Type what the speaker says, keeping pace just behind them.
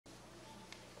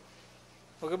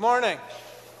Well, good morning.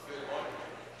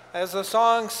 As the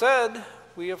song said,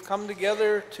 we have come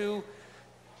together to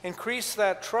increase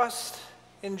that trust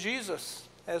in Jesus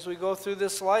as we go through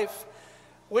this life,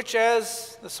 which,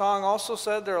 as the song also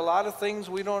said, there are a lot of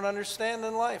things we don't understand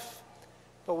in life.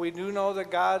 But we do know that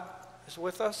God is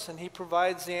with us and He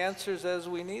provides the answers as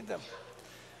we need them.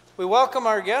 We welcome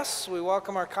our guests. We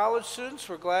welcome our college students.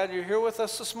 We're glad you're here with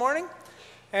us this morning.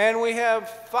 And we have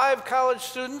 5 college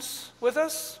students with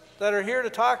us that are here to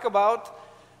talk about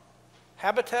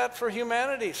Habitat for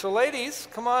Humanity. So ladies,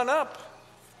 come on up.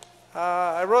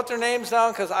 I wrote their names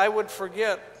down because I would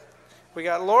forget. We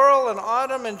got Laurel and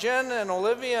Autumn and Jen and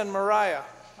Olivia and Mariah.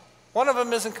 One of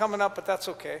them isn't coming up, but that's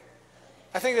okay.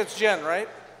 I think that's Jen, right?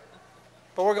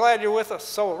 But we're glad you're with us.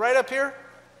 So right up here,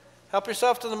 help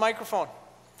yourself to the microphone.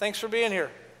 Thanks for being here.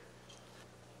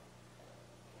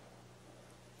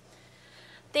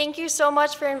 Thank you so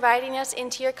much for inviting us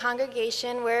into your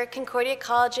congregation. We're Concordia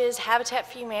College's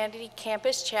Habitat for Humanity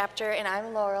campus chapter, and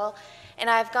I'm Laurel. And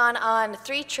I've gone on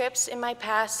 3 trips in my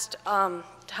past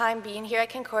time being here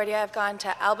at Concordia. I've gone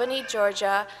to Albany,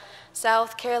 Georgia,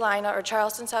 South Carolina, or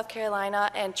Charleston, South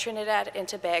Carolina, and Trinidad and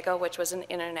Tobago, which was an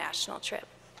international trip.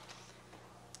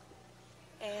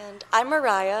 And I'm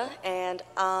Mariah, and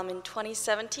in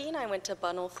 2017 I went to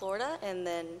Bunwell, Florida, and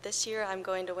then this year I'm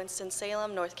going to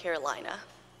Winston-Salem, North Carolina.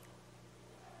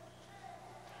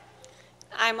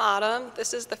 I'm Autumn.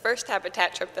 This is the first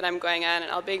Habitat trip that I'm going on, and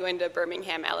I'll be going to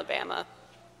Birmingham, Alabama.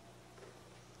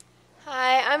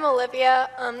 Hi, I'm Olivia.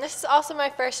 This is also my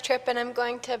first trip, and I'm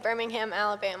going to Birmingham,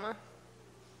 Alabama.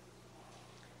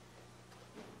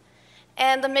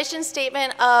 And the mission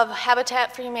statement of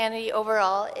Habitat for Humanity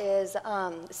overall is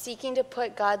seeking to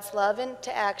put God's love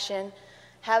into action.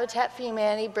 Habitat for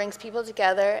Humanity brings people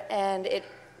together, and it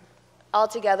all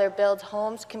together builds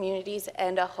homes, communities,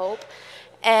 and a hope.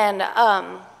 And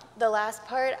the last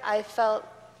part I felt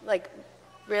like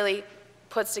really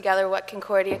puts together what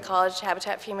Concordia College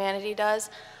Habitat for Humanity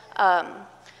does.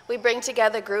 We bring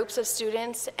together groups of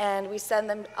students and we send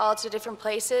them all to different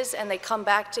places, and they come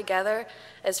back together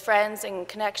as friends and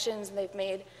connections they've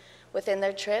made within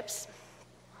their trips.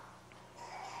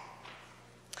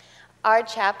 Our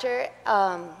chapter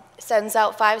sends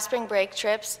out 5 spring break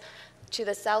trips to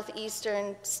the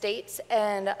southeastern states,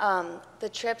 and the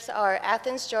trips are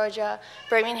Athens, Georgia,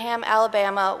 Birmingham,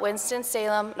 Alabama,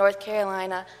 Winston-Salem, North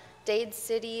Carolina, Dade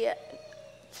City,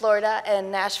 Florida,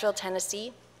 and Nashville,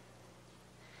 Tennessee.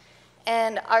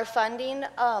 And our funding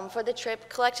for the trip,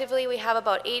 collectively we have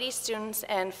about 80 students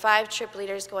and 5 trip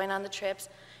leaders going on the trips,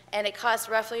 and it costs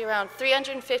roughly around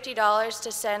 $350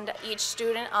 to send each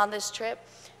student on this trip.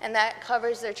 And that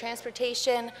covers their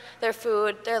transportation, their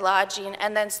food, their lodging,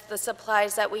 and then the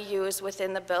supplies that we use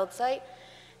within the build site.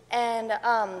 And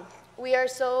we are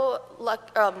so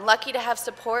lucky to have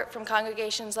support from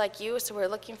congregations like you, so we're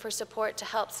looking for support to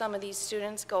help some of these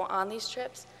students go on these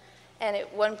trips. And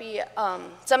it wouldn't be,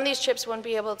 some of these trips wouldn't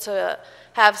be able to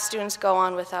have students go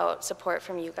on without support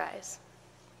from you guys.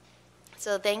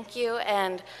 So thank you,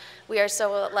 and we are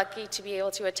so lucky to be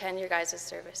able to attend your guys'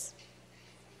 service.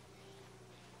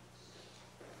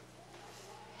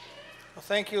 Well,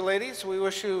 thank you, ladies. We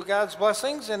wish you God's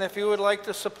blessings, and if you would like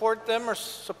to support them or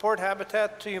support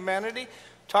Habitat to Humanity,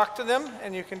 talk to them,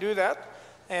 and you can do that.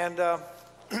 And I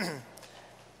don't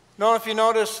know if you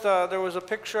noticed, there was a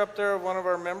picture up there of one of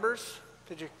our members.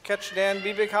 Did you catch Dan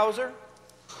Biebighauser?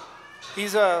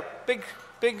 He's a big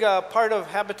part of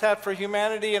Habitat for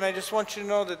Humanity, and I just want you to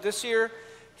know that this year,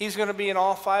 he's going to be in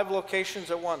all 5 locations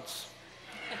at once.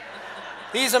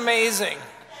 He's amazing.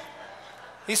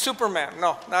 He's Superman.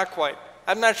 No, not quite.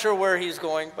 I'm not sure where he's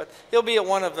going, but he'll be at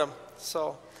one of them.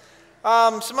 So,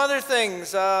 some other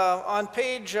things. On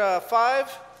page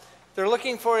 5, they're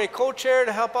looking for a co-chair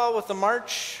to help out with the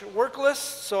March work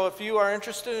list. So if you are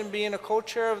interested in being a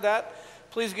co-chair of that,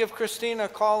 please give Christine a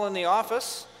call in the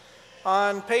office.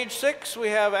 On page 6, we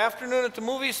have afternoon at the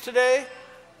movies today.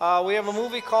 We have a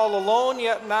movie called Alone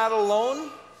Yet Not Alone,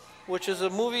 which is a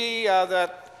movie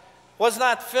that was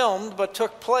not filmed but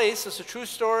took place. It's a true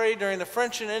story during the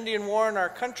French and Indian War in our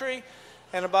country,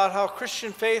 and about how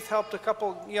Christian faith helped a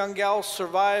couple young gals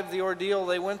survive the ordeal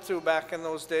they went through back in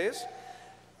those days.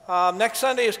 Next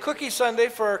Sunday is Cookie Sunday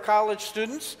for our college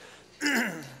students.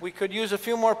 We could use a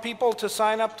few more people to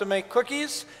sign up to make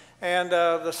cookies, and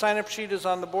the sign-up sheet is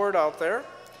on the board out there.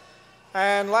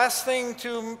 And last thing,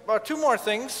 2 more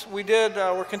things.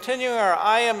 We're continuing our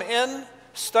I Am In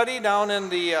study down in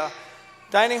the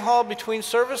dining hall between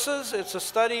services. It's a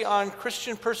study on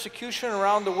Christian persecution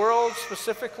around the world,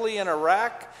 specifically in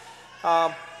Iraq.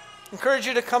 encourage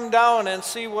you to come down and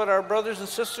see what our brothers and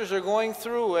sisters are going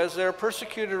through as they're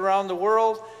persecuted around the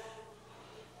world.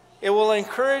 It will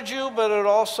encourage you, but it will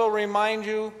also remind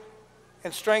you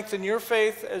and strengthen your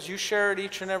faith as you share it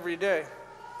each and every day.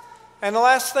 And the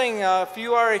last thing, if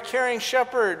you are a caring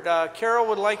shepherd, Carol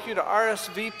would like you to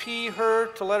RSVP her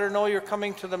to let her know you're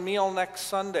coming to the meal next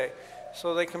Sunday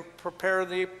so they can prepare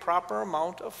the proper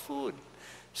amount of food.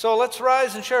 So let's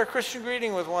rise and share a Christian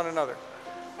greeting with one another.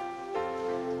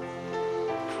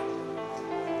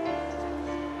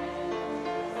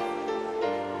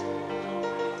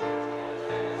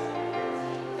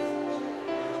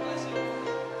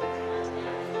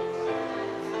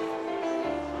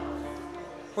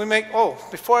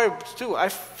 Before I do, I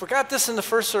forgot this in the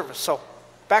first service, so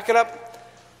back it up.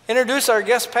 Introduce our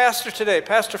guest pastor today,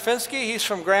 Pastor Finsky. He's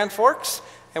from Grand Forks,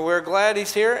 and we're glad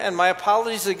he's here, and my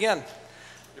apologies again.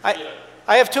 I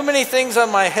have too many things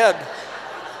on my head.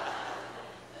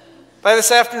 By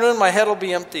this afternoon, my head will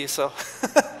be empty, so.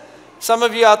 Some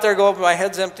of you out there go, my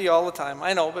head's empty all the time.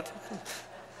 I know, but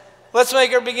let's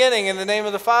make our beginning in the name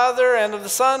of the Father, and of the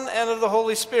Son, and of the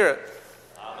Holy Spirit.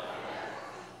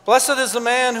 Blessed is the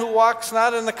man who walks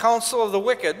not in the counsel of the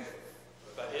wicked,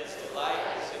 but his delight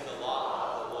is in the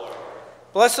law of the Lord.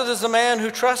 Blessed is the man who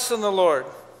trusts in the Lord.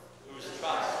 Whose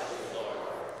trust is the Lord.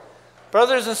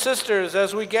 Brothers and sisters,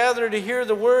 as we gather to hear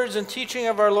the words and teaching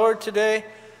of our Lord today,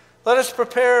 let us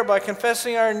prepare by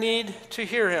confessing our need to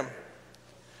hear him.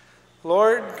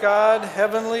 Lord God,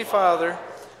 Heavenly Father,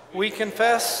 we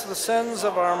confess the sins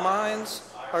of our minds,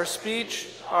 our speech,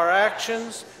 our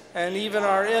actions, and even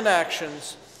our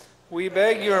inactions. We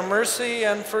beg your mercy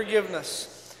and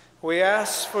forgiveness. We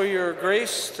ask for your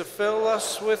grace to fill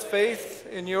us with faith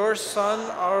in your Son,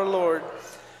 our Lord,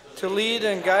 to lead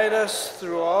and guide us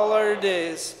through all our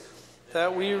days,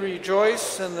 that we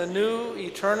rejoice in the new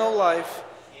eternal life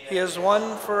he has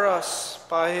won for us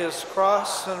by his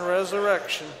cross and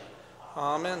resurrection.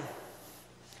 Amen.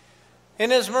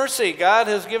 In his mercy, God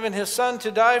has given his Son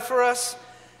to die for us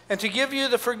and to give you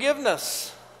the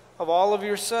forgiveness of all of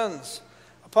your sins.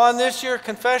 Upon this your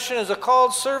confession as a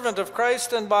called servant of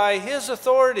Christ, and by his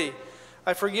authority,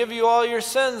 I forgive you all your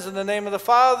sins in the name of the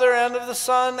Father, and of the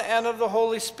Son, and of the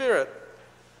Holy Spirit.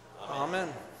 Amen.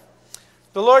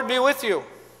 The Lord be with you.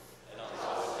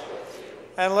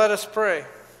 And let us pray.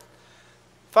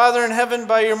 Father in heaven,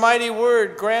 by your mighty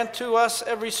word, grant to us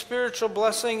every spiritual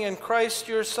blessing in Christ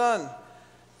your Son,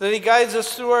 that he guides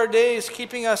us through our days,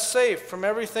 keeping us safe from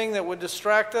everything that would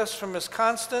distract us from his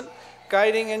constant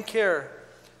guiding and care.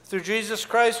 Through Jesus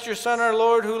Christ, your Son, our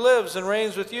Lord, who lives and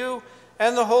reigns with you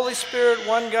and the Holy Spirit,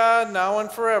 one God, now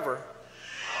and forever.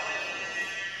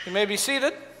 You may be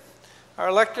seated.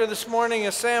 Our lector this morning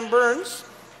is Sam Burns.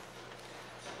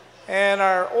 And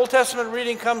our Old Testament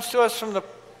reading comes to us from the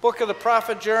book of the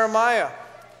prophet Jeremiah.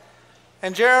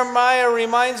 And Jeremiah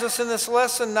reminds us in this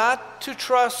lesson not to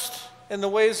trust in the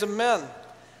ways of men.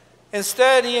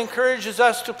 Instead, he encourages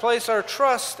us to place our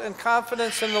trust and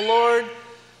confidence in the Lord.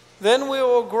 Then we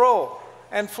will grow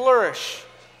and flourish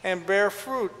and bear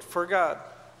fruit for God.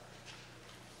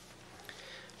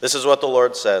 This is what the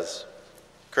Lord says.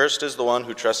 Cursed is the one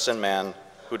who trusts in man,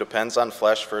 who depends on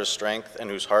flesh for his strength, and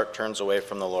whose heart turns away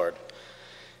from the Lord.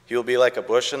 He will be like a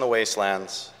bush in the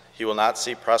wastelands. He will not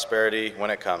see prosperity when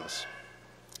it comes.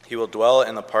 He will dwell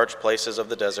in the parched places of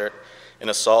the desert, in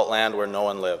a salt land where no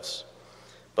one lives.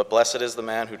 But blessed is the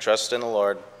man who trusts in the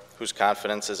Lord, whose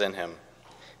confidence is in him.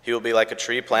 He will be like a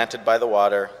tree planted by the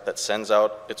water that sends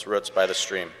out its roots by the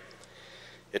stream.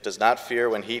 It does not fear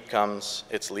when heat comes.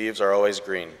 Its leaves are always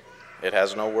green. It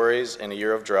has no worries in a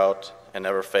year of drought and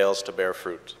never fails to bear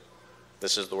fruit.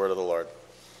 This is the word of the Lord.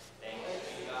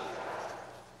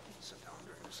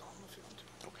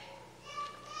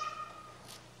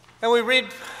 And we read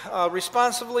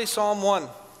responsively Psalm 1.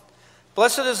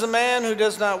 Blessed is the man who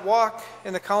does not walk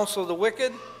in the counsel of the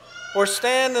wicked, or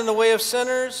stand in the way of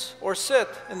sinners, or sit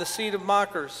in the seat of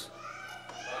mockers.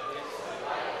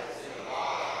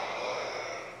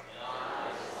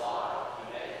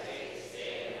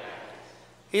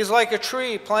 He is like a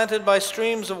tree planted by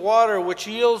streams of water, which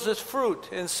yields its fruit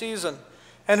in season,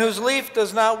 and whose leaf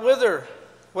does not wither.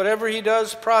 Whatever he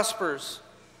does prospers.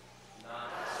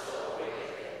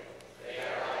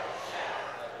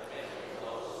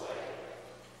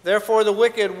 Therefore the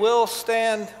wicked will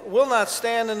not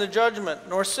stand in the judgment,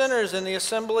 nor sinners in the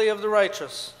assembly of the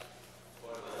righteous.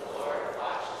 For the Lord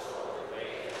watches over the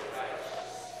way of the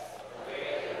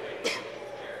righteous.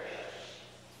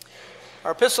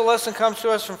 Our epistle lesson comes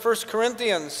to us from 1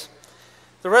 Corinthians.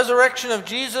 The resurrection of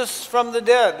Jesus from the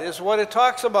dead is what it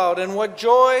talks about, and what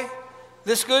joy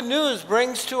this good news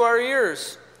brings to our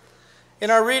ears. In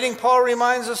our reading, Paul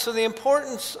reminds us of the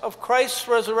importance of Christ's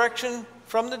resurrection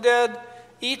from the dead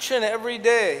each and every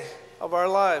day of our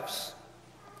lives.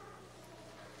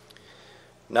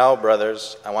 Now,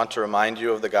 brothers, I want to remind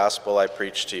you of the gospel I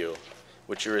preached to you,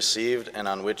 which you received and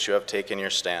on which you have taken your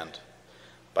stand.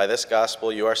 By this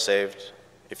gospel you are saved,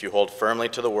 if you hold firmly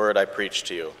to the word I preached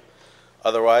to you.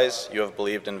 Otherwise, you have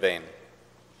believed in vain.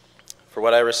 For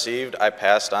what I received, I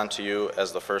passed on to you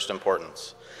as the first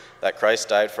importance, that Christ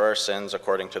died for our sins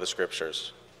according to the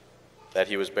Scriptures, that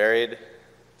he was buried,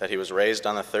 that he was raised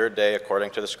on the third day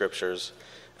according to the Scriptures,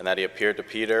 and that he appeared to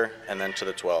Peter and then to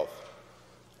the 12.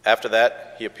 After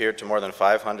that, he appeared to more than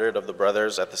 500 of the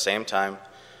brothers at the same time,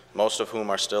 most of whom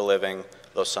are still living,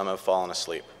 though some have fallen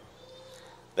asleep.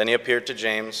 Then he appeared to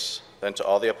James, then to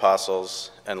all the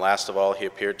apostles, and last of all he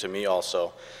appeared to me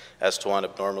also, as to one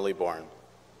abnormally born.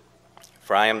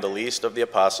 For I am the least of the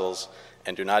apostles,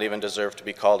 and do not even deserve to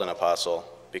be called an apostle,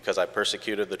 because I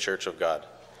persecuted the church of God.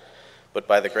 But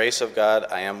by the grace of God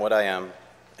I am what I am,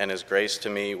 and his grace to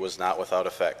me was not without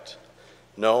effect.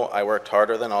 No, I worked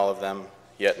harder than all of them,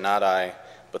 yet not I,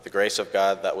 but the grace of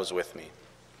God that was with me.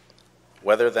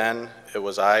 Whether then it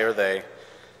was I or they,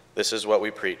 this is what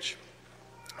we preach,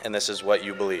 and this is what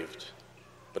you believed.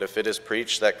 But if it is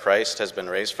preached that Christ has been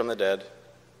raised from the dead,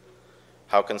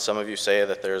 how can some of you say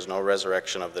that there is no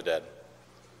resurrection of the dead?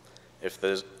 If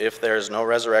there is no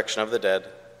resurrection of the dead,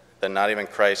 then not even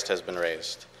Christ has been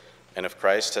raised. And if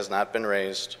Christ has not been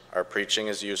raised, our preaching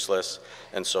is useless,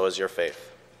 and so is your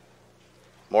faith.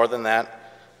 More than that,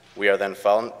 we are then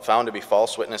found to be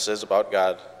false witnesses about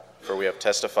God, for we have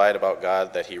testified about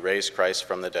God that he raised Christ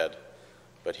from the dead.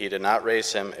 But he did not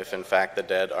raise him if in fact the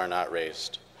dead are not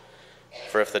raised.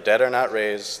 For if the dead are not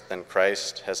raised, then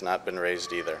Christ has not been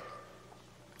raised either.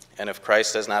 And if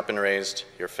Christ has not been raised,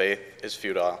 your faith is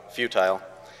futile,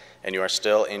 and you are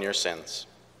still in your sins.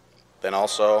 Then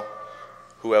also,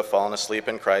 who have fallen asleep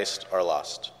in Christ are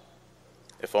lost.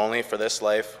 If only for this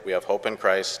life we have hope in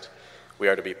Christ, we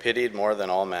are to be pitied more than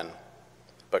all men.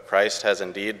 But Christ has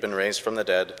indeed been raised from the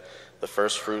dead, the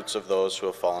first fruits of those who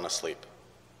have fallen asleep.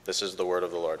 This is the word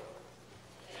of the Lord.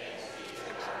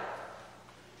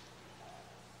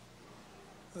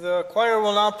 The choir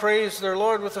will now praise their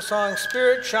Lord with the song,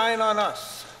 Spirit, Shine on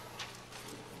Us.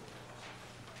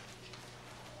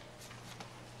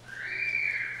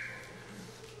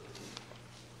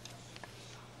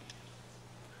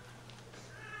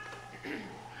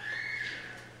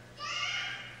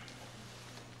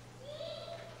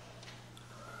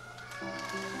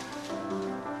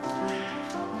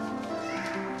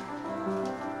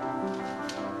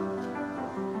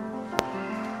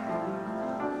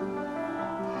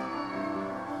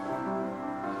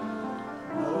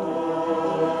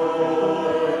 Oh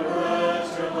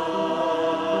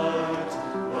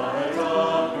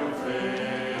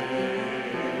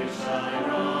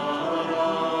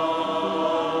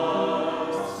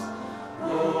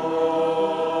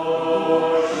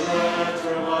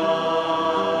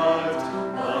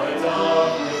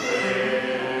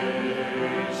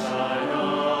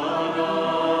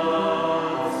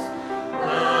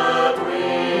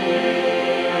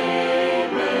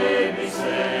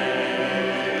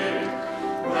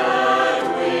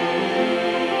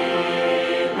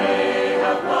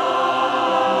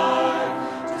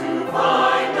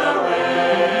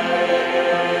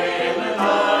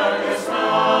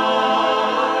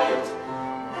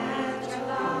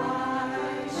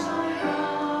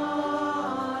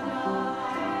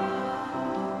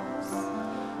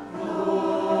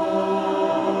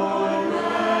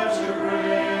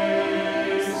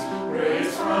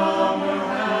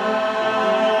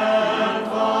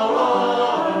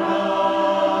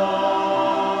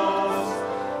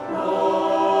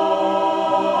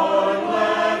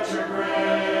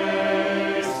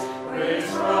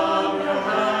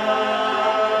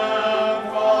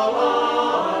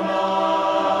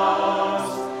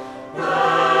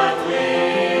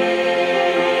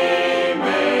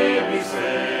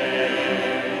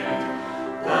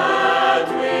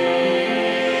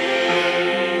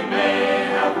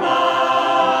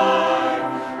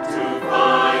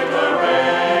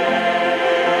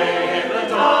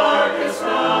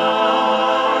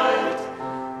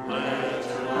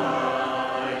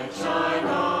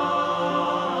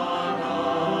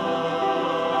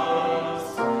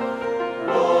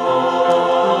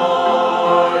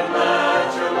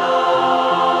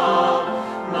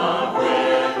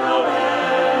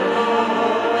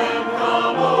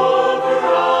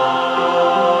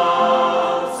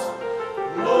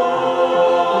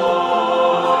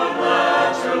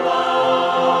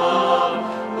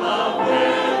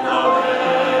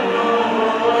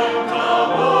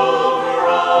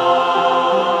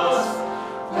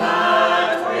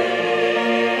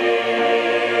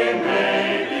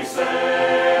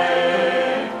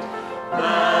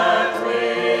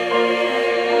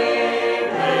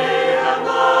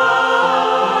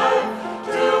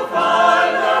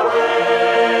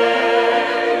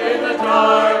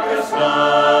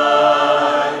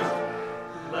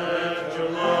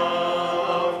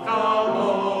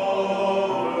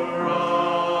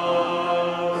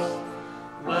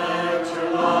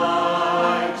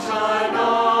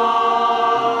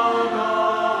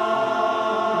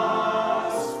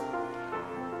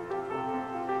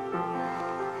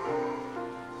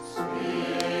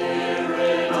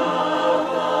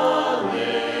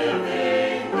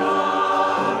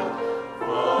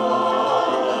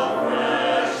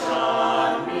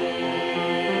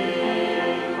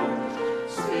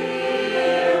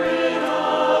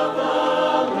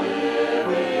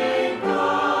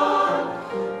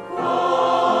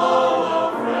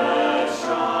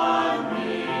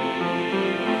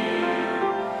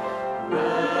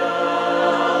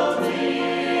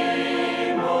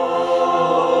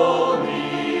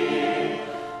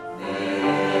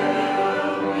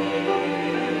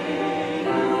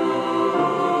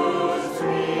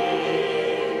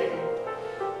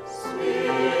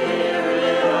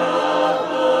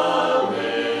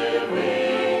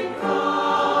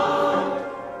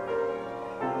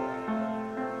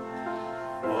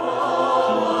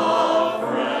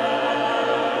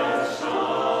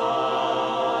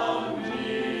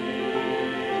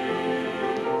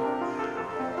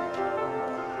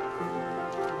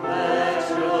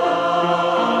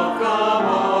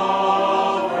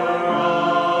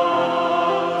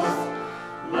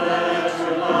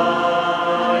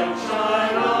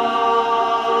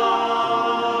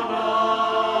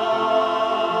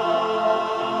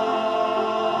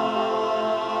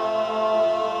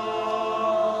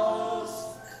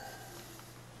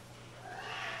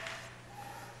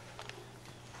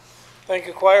Thank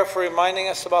you, choir, for reminding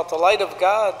us about the light of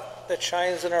God that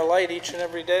shines in our light each and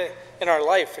every day, in our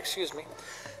life,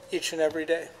 each and every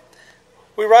day.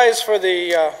 We rise for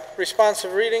the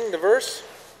responsive reading, the verse.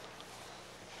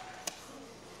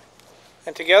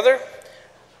 And together,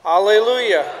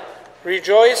 Alleluia,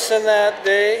 rejoice in that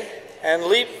day and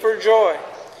leap for joy.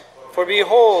 For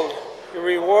behold, your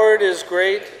reward is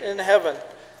great in heaven.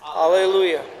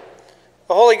 Alleluia.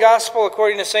 The Holy Gospel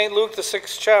according to St. Luke, the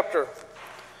 6th chapter.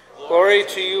 Glory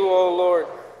to you, O Lord.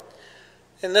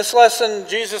 In this lesson,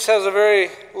 Jesus has a very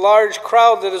large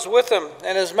crowd that is with him,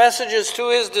 and his message is to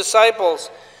his disciples.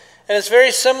 And it's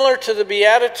very similar to the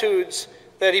Beatitudes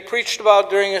that he preached about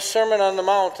during his Sermon on the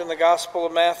Mount in the Gospel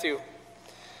of Matthew.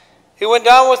 He went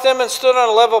down with them and stood on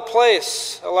a level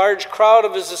place. A large crowd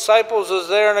of his disciples was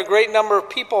there, and a great number of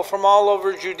people from all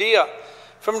over Judea,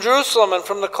 from Jerusalem and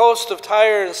from the coast of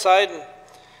Tyre and Sidon,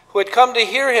 who had come to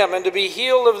hear him and to be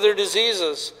healed of their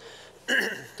diseases.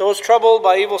 Those troubled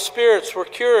by evil spirits were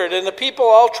cured, and the people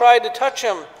all tried to touch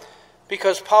him,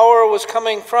 because power was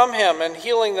coming from him and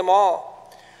healing them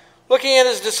all. Looking at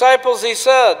his disciples, he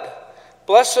said,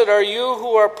 "Blessed are you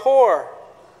who are poor,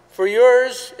 for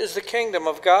yours is the kingdom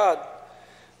of God.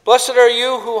 Blessed are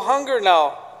you who hunger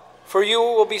now, for you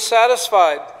will be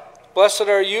satisfied. Blessed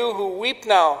are you who weep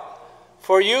now,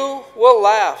 for you will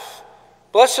laugh.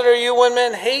 Blessed are you when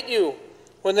men hate you,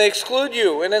 when they exclude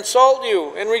you and insult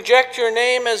you and reject your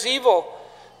name as evil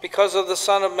because of the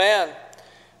Son of Man.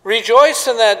 Rejoice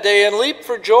in that day and leap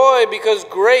for joy, because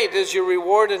great is your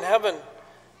reward in heaven.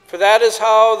 For that is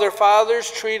how their fathers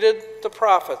treated the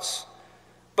prophets.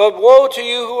 But woe to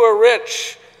you who are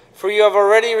rich, for you have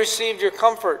already received your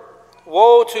comfort.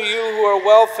 Woe to you who are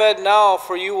well fed now,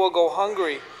 for you will go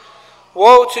hungry.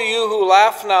 Woe to you who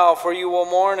laugh now, for you will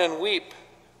mourn and weep.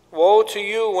 Woe to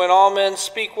you when all men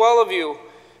speak well of you,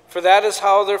 for that is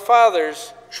how their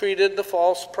fathers treated the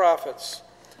false prophets."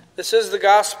 This is the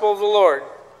gospel of the Lord.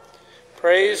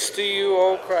 Praise to you,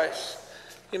 O Christ.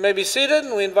 You may be seated,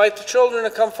 and we invite the children to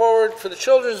come forward for the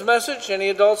children's message. Any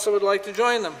adults that would like to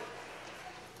join them.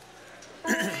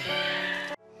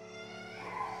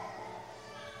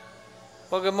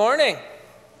 Well, good morning.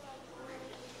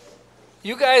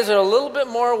 You guys are a little bit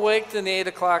more awake than the 8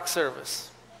 o'clock service.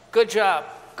 Good job.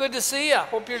 Good to see you.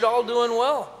 Hope you're all doing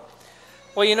well.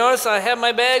 Well, you notice I have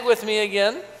my bag with me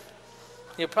again.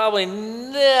 You'll probably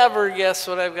never guess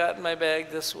what I've got in my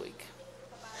bag this week.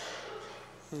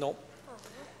 Nope.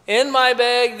 In my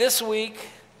bag this week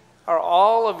are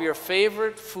all of your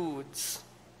favorite foods.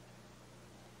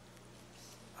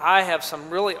 I have some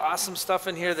really awesome stuff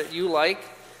in here that you like.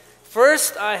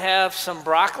 First, I have some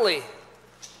broccoli.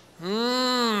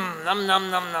 Nom, nom,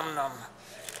 nom, nom, nom.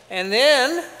 And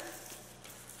then,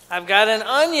 I've got an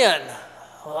onion.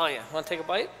 Oh, yeah. Want to take a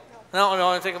bite? No, no,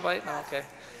 want to take a bite? No, okay.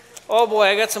 Oh, boy,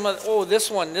 I got some other. Oh, this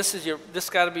one. This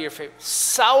got to be your favorite.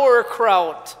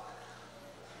 Sauerkraut.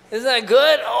 Isn't that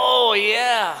good? Oh,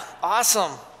 yeah.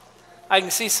 Awesome. I can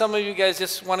see some of you guys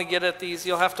just want to get at these.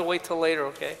 You'll have to wait till later,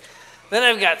 okay? Then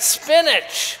I've got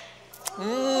spinach.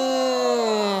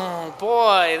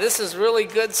 Boy, this is really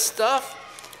good stuff.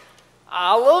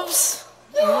 Olives.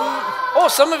 Oh,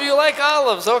 some of you like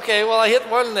olives. Okay, well, I hit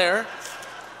one there.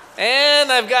 And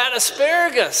I've got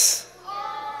asparagus.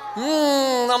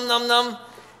 Num, num, num.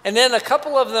 And then a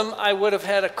couple of them I would have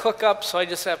had to cook up, so I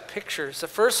just have pictures. The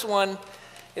first one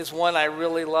is one I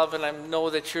really love, and I know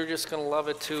that you're just going to love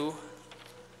it too.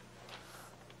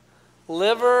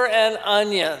 Liver and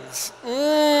onions.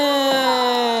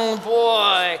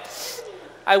 Boy.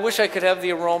 I wish I could have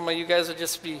the aroma. You guys would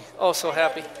just be oh so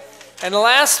happy. And the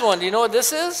last one, do you know what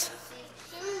this is?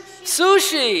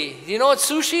 Sushi. Do you know what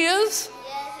sushi is?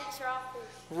 Yes, it's raw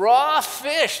fish. Raw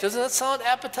fish. Doesn't that sound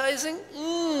appetizing?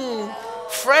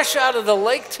 Fresh out of the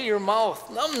lake to your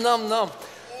mouth. Num, num, num.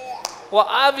 Well,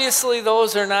 obviously,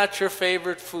 those are not your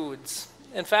favorite foods.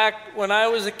 In fact, when I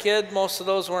was a kid, most of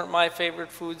those weren't my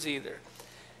favorite foods either.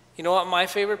 You know what my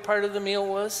favorite part of the meal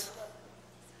was?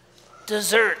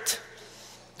 Dessert.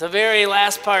 The very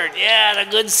last part. Yeah, the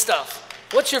good stuff.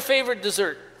 What's your favorite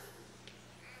dessert?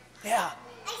 Yeah.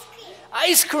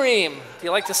 Ice cream. Do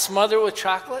you like to smother it with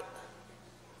chocolate?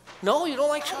 No, you don't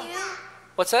like chocolate?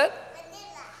 What's that?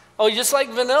 Vanilla. Oh, you just like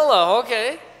vanilla.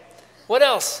 Okay. What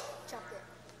else? Chocolate.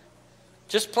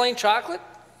 Just plain chocolate?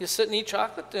 You sit and eat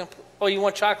chocolate? Oh, you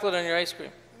want chocolate on your ice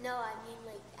cream? No, I mean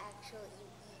like actual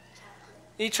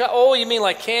chocolate. Eat oh, you mean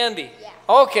like candy? Yeah.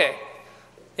 Okay.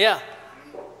 Yeah.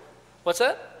 What's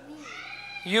that?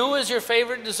 You is your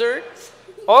favorite dessert?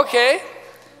 Okay.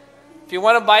 If you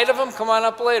want a bite of them, come on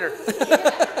up later.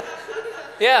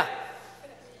 Yeah.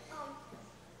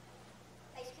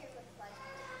 Ice cream with fudge.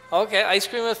 Okay, ice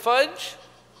cream with fudge.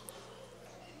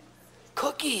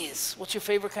 Cookies. What's your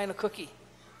favorite kind of cookie?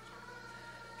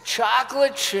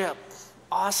 Chocolate chip.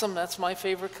 Awesome, that's my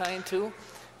favorite kind too.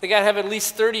 They gotta have at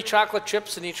least 30 chocolate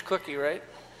chips in each cookie, right?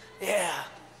 Yeah.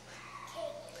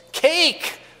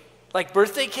 Cake. Like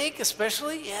birthday cake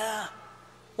especially? Yeah.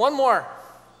 One more.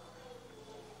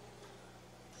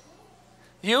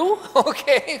 You?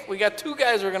 Okay, we got 2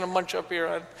 guys we're gonna munch up here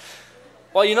on.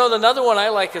 Well, you know, another one I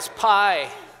like is pie.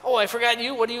 Oh, I forgot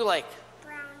you. What do you like?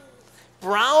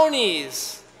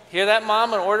 Brownies. Hear that,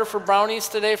 Mom? An order for brownies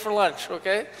today for lunch,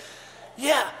 okay?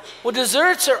 Yeah. Well,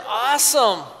 desserts are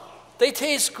awesome. They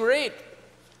taste great.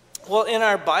 Well, in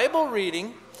our Bible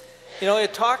reading, you know,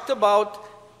 it talked about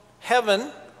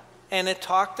heaven and it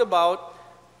talked about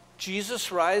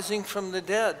Jesus rising from the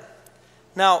dead.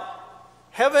 Now,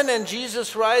 heaven and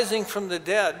Jesus rising from the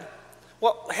dead,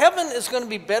 well, heaven is going to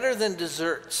be better than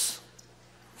desserts.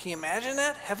 Can you imagine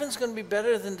that? Heaven's going to be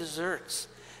better than desserts.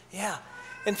 Yeah.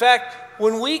 In fact,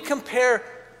 when we could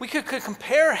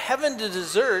compare heaven to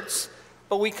desserts,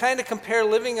 but we kind of compare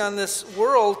living on this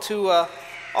world to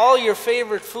all your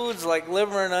favorite foods like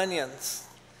liver and onions.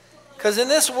 Because in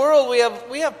this world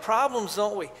we have problems,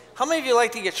 don't we? How many of you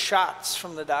like to get shots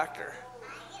from the doctor?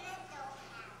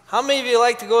 How many of you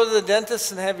like to go to the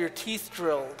dentist and have your teeth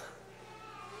drilled?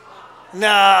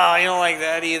 No, you don't like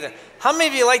that either. How many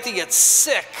of you like to get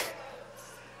sick?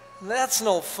 That's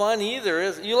no fun either,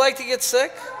 is it? You like to get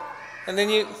sick? And then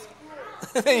you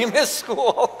miss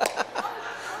school.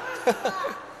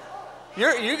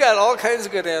 You got all kinds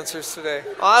of good answers today.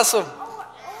 Awesome.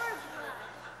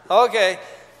 Okay.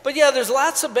 But yeah, there's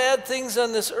lots of bad things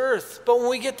on this earth. But when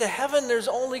we get to heaven, there's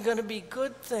only going to be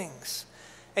good things.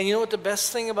 And you know what the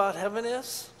best thing about heaven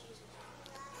is?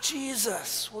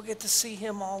 Jesus. We'll get to see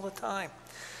him all the time.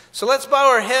 So let's bow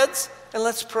our heads and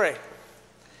let's pray.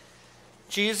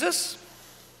 Jesus,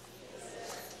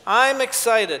 I'm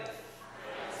excited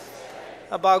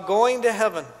about going to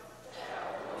heaven.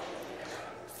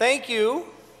 Thank you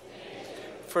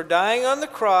for dying on the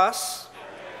cross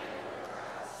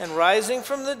and rising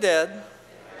from the dead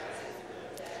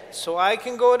so I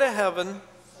can go to heaven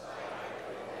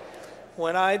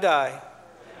when I die.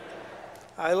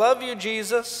 I love you,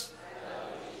 Jesus.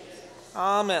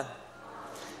 Amen.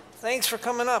 Thanks for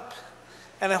coming up.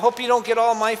 And I hope you don't get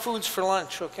all my foods for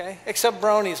lunch, okay? Except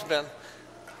brownies, Ben.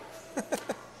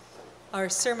 Our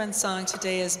sermon song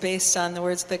today is based on the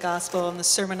words of the gospel and the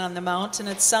Sermon on the Mount, and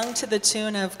it's sung to the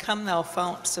tune of Come Thou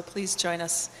Fount. So please join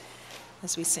us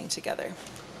as we sing together.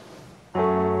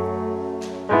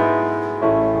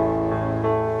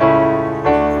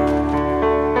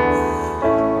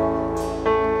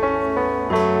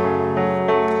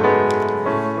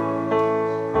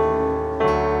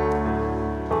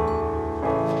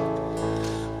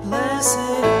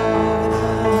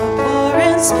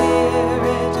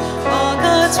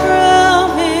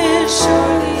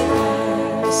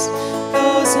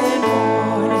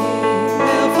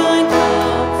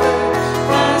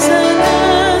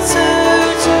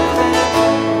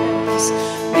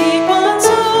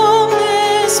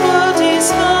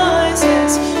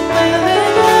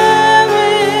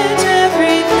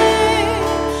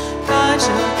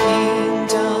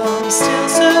 Still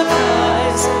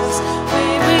surprises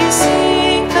when we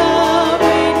sing the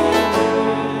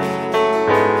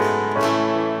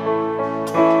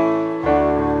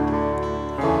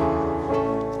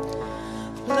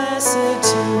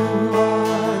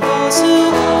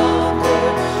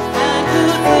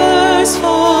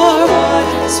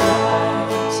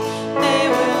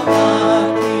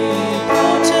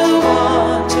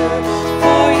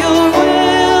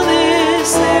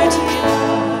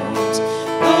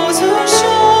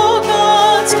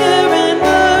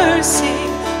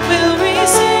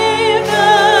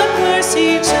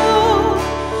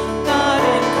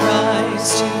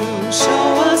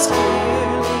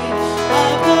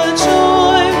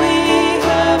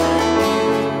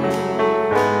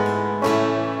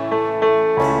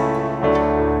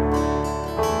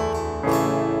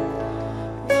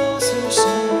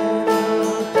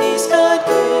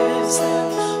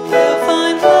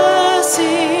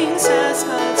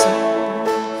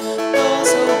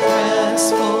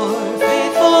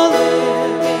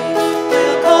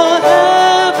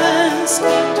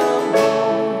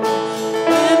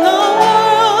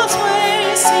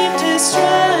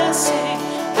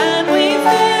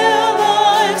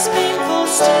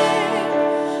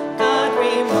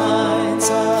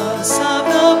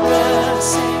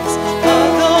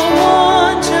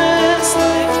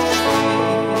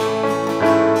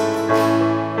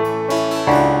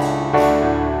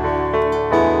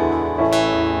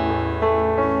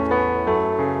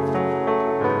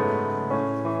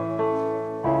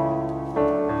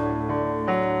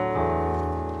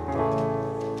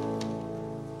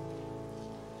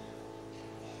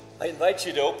invite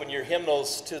you to open your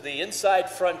hymnals to the inside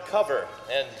front cover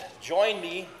and join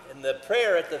me in the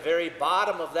prayer at the very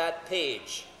bottom of that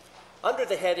page under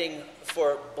the heading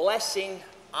for blessing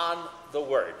on the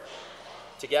word.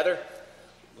 Together,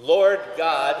 Lord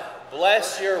God,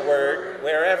 bless your word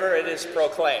wherever it is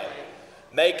proclaimed.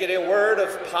 Make it a word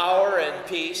of power and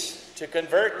peace to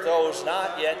convert those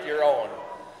not yet your own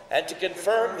and to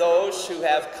confirm those who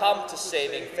have come to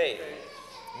saving faith.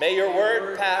 May your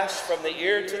word pass from the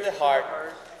ear to the heart,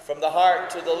 from the heart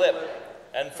to the lip,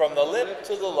 and from the lip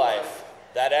to the life,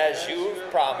 that as you've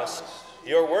promised,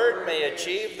 your word may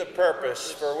achieve the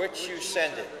purpose for which you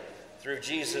send it. Through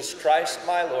Jesus Christ,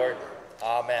 my Lord.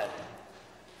 Amen.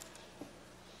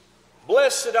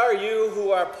 Blessed are you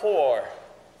who are poor,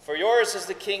 for yours is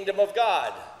the kingdom of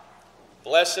God.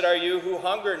 Blessed are you who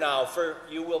hunger now, for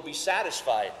you will be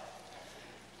satisfied.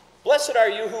 Blessed are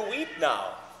you who weep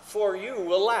now, for you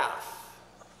will laugh.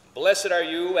 Blessed are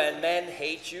you when men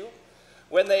hate you,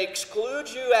 when they exclude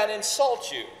you and insult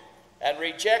you, and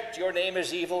reject your name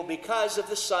as evil because of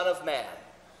the Son of Man.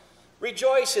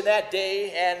 Rejoice in that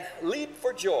day and leap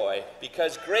for joy,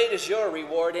 because great is your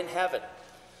reward in heaven.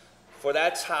 For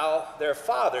that's how their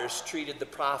fathers treated the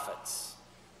prophets.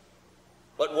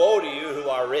 But woe to you who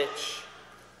are rich,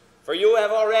 for you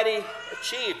have already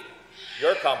achieved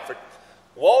your comfort.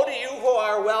 Woe to you who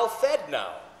are well fed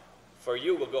now, for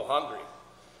you will go hungry.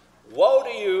 Woe to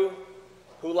you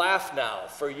who laugh now,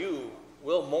 for you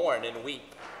will mourn and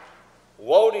weep.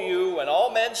 Woe to you when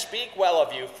all men speak well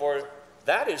of you, for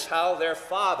that is how their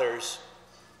fathers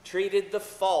treated the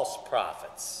false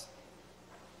prophets.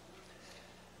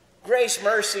 Grace,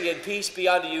 mercy, and peace be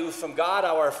unto you from God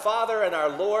our Father and our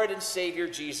Lord and Savior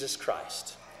Jesus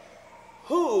Christ.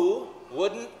 Who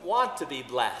wouldn't want to be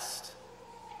blessed?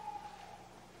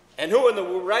 And who in the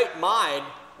right mind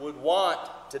would want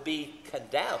to be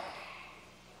condemned?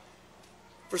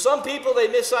 For some people, they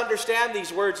misunderstand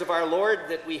these words of our Lord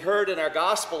that we heard in our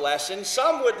gospel lesson.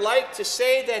 Some would like to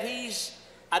say that he's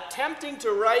attempting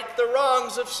to right the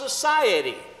wrongs of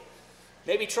society,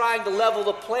 maybe trying to level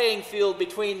the playing field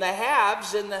between the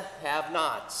haves and the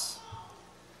have-nots.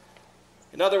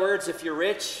 In other words, if you're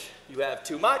rich, you have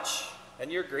too much, and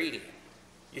you're greedy.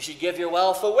 You should give your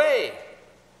wealth away,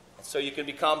 so you can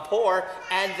become poor,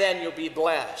 and then you'll be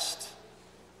blessed.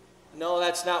 No,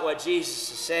 that's not what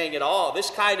Jesus is saying at all. This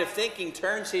kind of thinking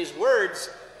turns his words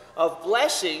of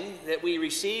blessing that we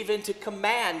receive into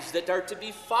commands that are to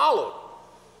be followed.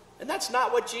 And that's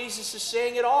not what Jesus is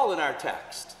saying at all in our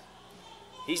text.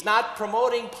 He's not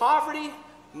promoting poverty,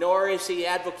 nor is he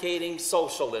advocating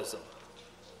socialism,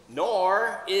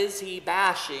 nor is he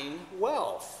bashing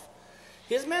wealth.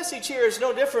 His message here is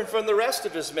no different from the rest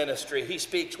of his ministry. He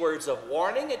speaks words of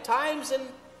warning at times, and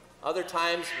other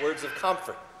times words of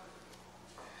comfort.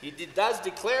 He does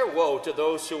declare woe to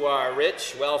those who are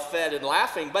rich, well-fed, and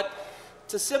laughing, but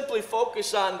to simply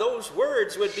focus on those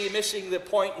words would be missing the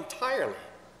point entirely.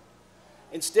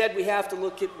 Instead, we have to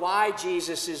look at why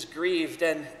Jesus is grieved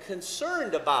and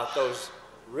concerned about those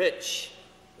rich,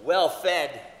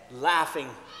 well-fed, laughing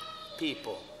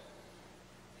people.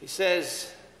 He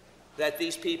says that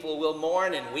these people will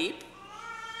mourn and weep,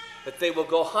 that they will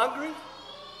go hungry,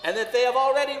 and that they have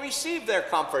already received their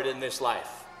comfort in this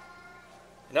life.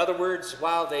 In other words,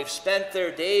 while they've spent their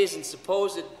days in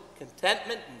supposed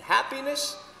contentment and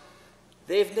happiness,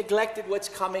 they've neglected what's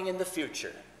coming in the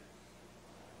future.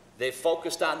 They've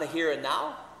focused on the here and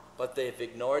now, but they've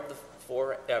ignored the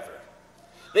forever.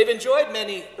 They've enjoyed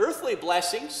many earthly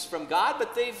blessings from God,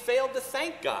 but they've failed to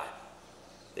thank God.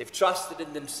 They've trusted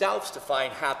in themselves to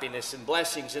find happiness and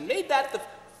blessings and made that the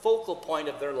focal point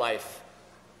of their life,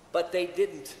 but they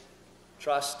didn't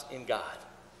trust in God.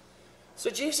 So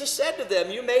Jesus said to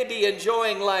them, you may be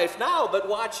enjoying life now, but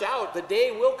watch out, the day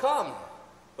will come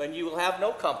when you will have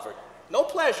no comfort, no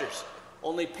pleasures,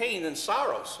 only pain and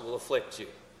sorrows will afflict you.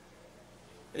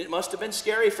 And it must have been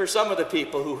scary for some of the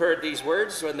people who heard these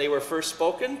words when they were first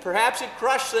spoken. Perhaps it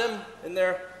crushed them in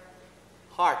their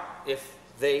heart if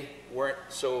they weren't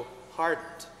so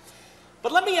hardened.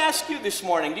 But let me ask you this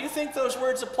morning, do you think those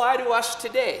words apply to us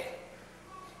today?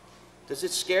 Does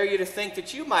it scare you to think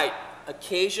that you might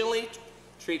occasionally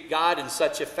treat God in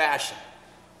such a fashion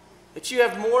that you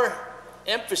have more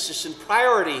emphasis and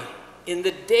priority in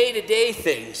the day-to-day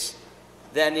things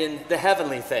than in the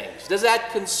heavenly things? Does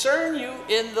that concern you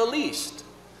in the least?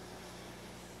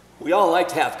 We all like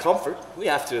to have comfort. We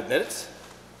have to admit it.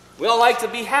 We all like to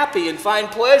be happy and find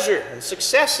pleasure and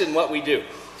success in what we do.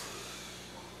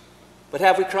 But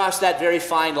have we crossed that very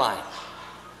fine line?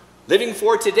 Living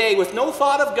for today with no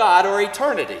thought of God or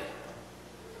eternity?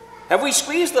 Have we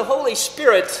squeezed the Holy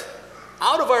Spirit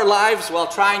out of our lives while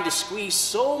trying to squeeze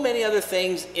so many other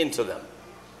things into them.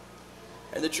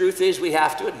 And the truth is, we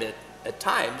have to admit, at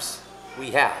times,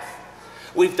 we have.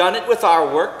 We've done it with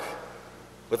our work,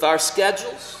 with our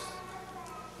schedules,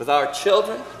 with our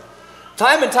children.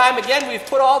 Time and time again, we've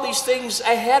put all these things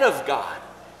ahead of God.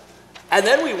 And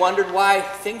then we wondered why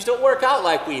things don't work out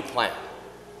like we planned,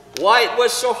 why it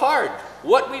was so hard,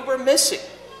 what we were missing.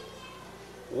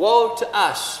 Woe to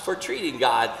us for treating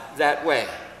God that way.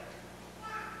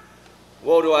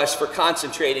 Woe to us for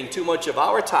concentrating too much of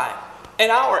our time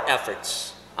and our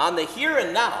efforts on the here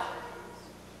and now,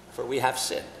 for we have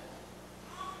sinned.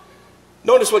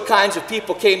 Notice what kinds of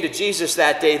people came to Jesus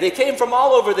that day. They came from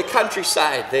all over the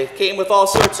countryside. They came with all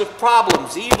sorts of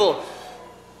problems, evil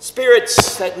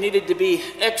spirits that needed to be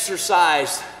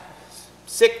exorcised,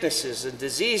 sicknesses and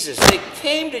diseases. They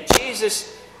came to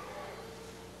Jesus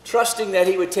trusting that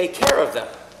he would take care of them,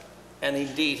 and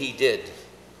indeed he did.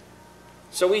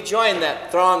 So we join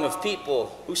that throng of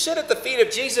people who sit at the feet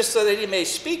of Jesus so that he may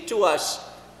speak to us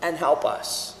and help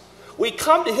us. We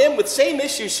come to him with same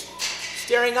issues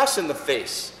staring us in the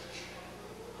face,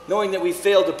 knowing that we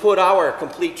failed to put our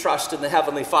complete trust in the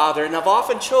Heavenly Father and have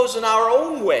often chosen our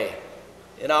own way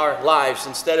in our lives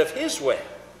instead of his way.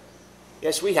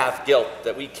 Yes, we have guilt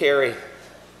that we carry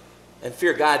and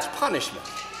fear God's punishment.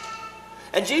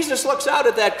 And Jesus looks out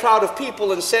at that crowd of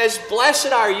people and says,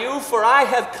 "Blessed are you, for I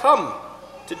have come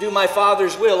to do my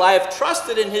Father's will. I have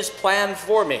trusted in his plan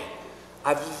for me.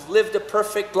 I've lived a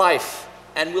perfect life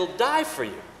and will die for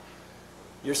you.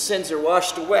 Your sins are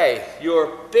washed away.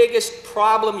 Your biggest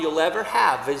problem you'll ever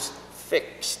have is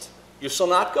fixed. You shall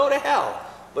not go to hell,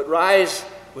 but rise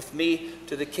with me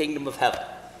to the kingdom of heaven.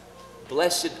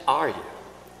 Blessed are you."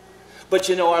 But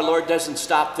you know, our Lord doesn't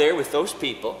stop there with those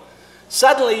people.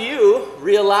 Suddenly you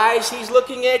realize he's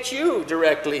looking at you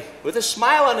directly with a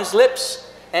smile on his lips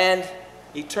and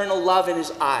eternal love in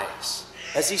his eyes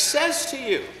as he says to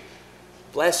you,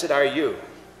 "Blessed are you."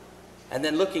 And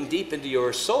then looking deep into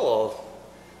your soul,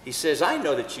 he says, "I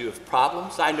know that you have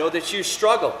problems. I know that you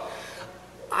struggle.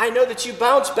 I know that you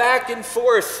bounce back and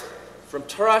forth from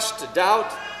trust to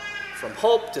doubt, from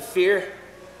hope to fear.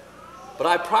 But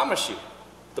I promise you,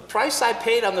 the price I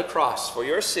paid on the cross for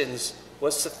your sins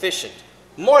was sufficient,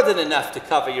 more than enough to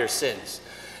cover your sins.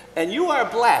 And you are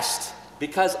blessed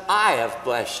because I have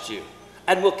blessed you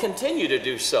and will continue to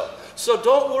do so. So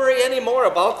don't worry anymore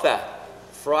about that,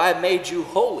 for I have made you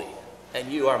holy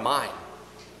and you are mine."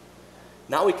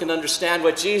 Now we can understand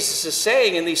what Jesus is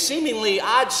saying, and these seemingly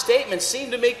odd statements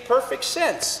seem to make perfect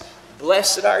sense.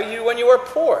 Blessed are you when you are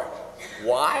poor.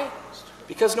 Why?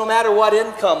 Because no matter what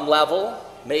income level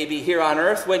may be here on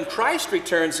earth, when Christ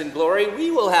returns in glory, we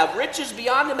will have riches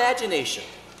beyond imagination.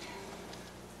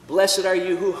 Blessed are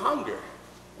you who hunger.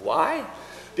 Why?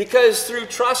 Because through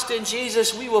trust in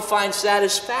Jesus, we will find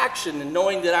satisfaction in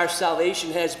knowing that our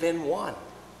salvation has been won.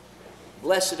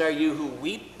 Blessed are you who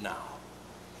weep now.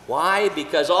 Why?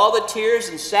 Because all the tears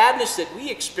and sadness that we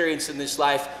experience in this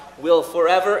life will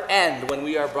forever end when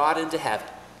we are brought into heaven.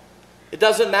 It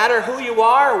doesn't matter who you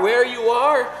are, where you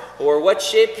are, or what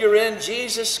shape you're in,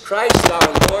 Jesus Christ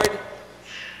our Lord,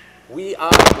 we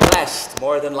are blessed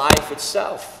more than life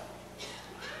itself.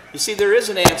 You see, there is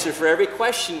an answer for every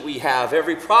question we have,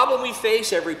 every problem we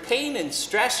face, every pain and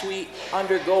stress we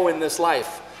undergo in this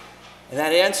life. And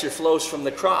that answer flows from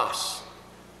the cross.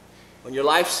 When your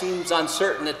life seems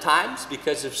uncertain at times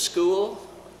because of school,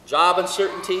 job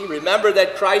uncertainty, remember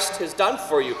that Christ has done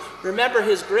for you. Remember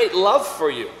his great love for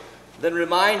you. Then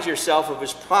remind yourself of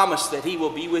his promise that he will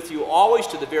be with you always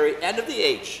to the very end of the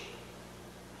age.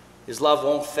 His love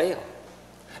won't fail.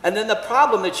 And then the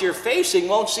problem that you're facing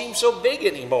won't seem so big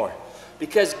anymore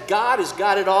because God has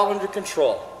got it all under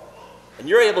control. And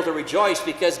you're able to rejoice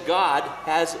because God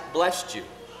has blessed you.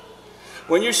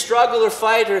 When you struggle or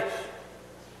fight or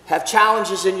have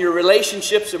challenges in your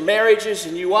relationships or marriages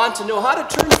and you want to know how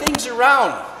to turn things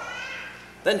around,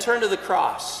 then turn to the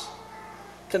cross.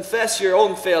 Confess your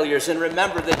own failures and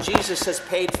remember that Jesus has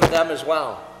paid for them as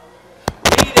well.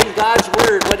 Read in God's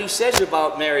word what he says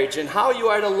about marriage and how you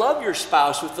are to love your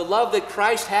spouse with the love that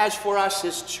Christ has for us,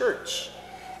 his church.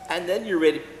 And then you're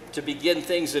ready to begin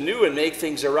things anew and make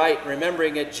things right,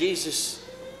 remembering that Jesus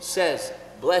says,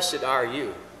 "Blessed are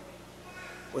you."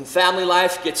 When family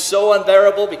life gets so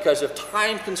unbearable because of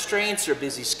time constraints or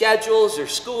busy schedules or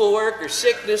schoolwork or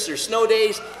sickness or snow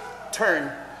days,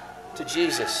 turn to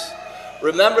Jesus.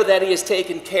 Remember that he has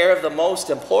taken care of the most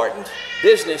important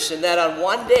business and that on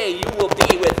one day you will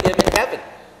be with him in heaven.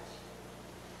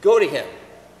 Go to him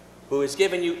who has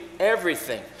given you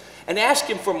everything and ask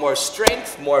him for more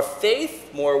strength, more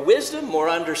faith, more wisdom, more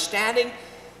understanding,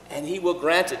 and he will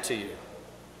grant it to you.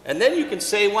 And then you can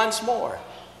say once more,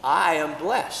 I am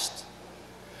blessed.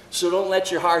 So don't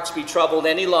let your hearts be troubled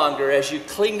any longer as you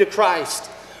cling to Christ.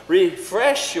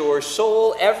 Refresh your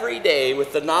soul every day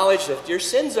with the knowledge that your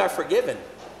sins are forgiven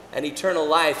and eternal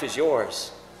life is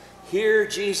yours. Hear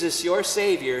Jesus, your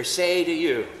Savior, say to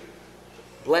you,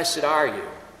 blessed are you.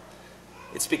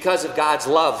 It's because of God's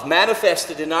love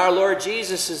manifested in our Lord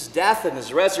Jesus' death and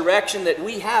his resurrection that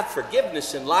we have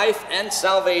forgiveness in life and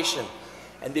salvation.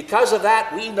 And because of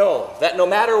that, we know that no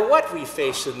matter what we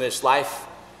face in this life,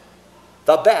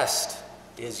 the best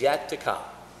is yet to come.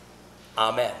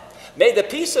 Amen. May the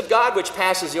peace of God, which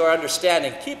passes your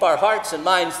understanding, keep our hearts and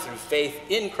minds through faith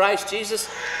in Christ Jesus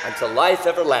until life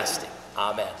everlasting.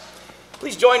 Amen.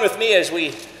 Please join with me as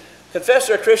we confess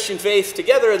our Christian faith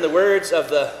together in the words of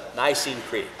the Nicene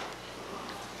Creed.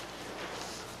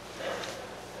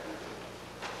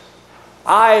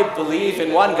 I believe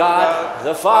in one God,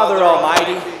 the Father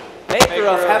Almighty, maker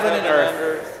of heaven and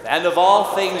earth, and of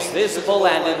all things visible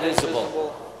and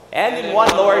invisible, and in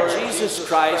one Lord Jesus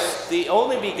Christ, the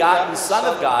only begotten Son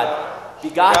of God,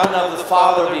 begotten of the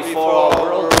Father before all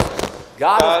worlds,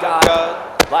 God of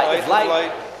God, light of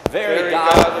light, very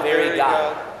God of very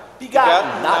God,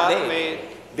 begotten, not made,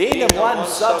 being in one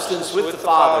substance with the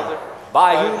Father,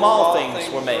 by whom all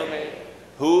things were made,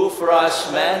 who for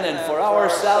us men and for our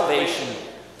salvation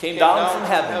came down from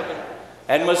heaven,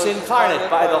 and was incarnate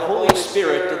by the Holy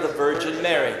Spirit of the Virgin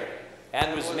Mary,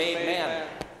 and was made man,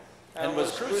 and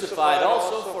was crucified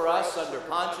also for us under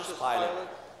Pontius Pilate.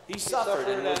 He suffered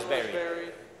and was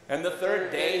buried. And the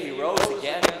third day he rose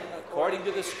again, according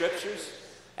to the Scriptures,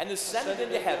 and ascended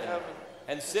into heaven,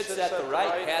 and sits at the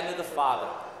right hand of the Father.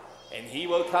 And he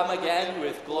will come again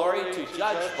with glory to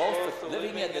judge both the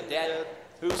living and the dead,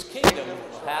 whose kingdom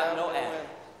will have no end.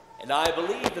 And I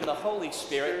believe in the Holy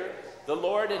Spirit, the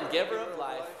Lord and giver of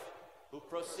life, who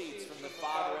proceeds from the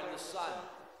Father and the Son,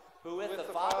 who with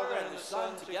the Father and the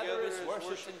Son together is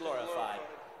worshipped and glorified,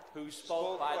 who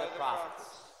spoke by the prophets.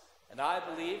 And I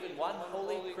believe in one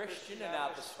holy Christian and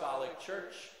apostolic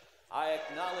church. I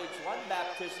acknowledge one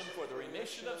baptism for the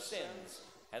remission of sins,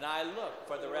 and I look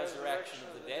for the resurrection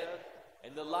of the dead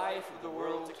and the life of the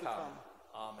world to come.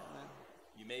 Amen.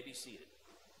 You may be seated.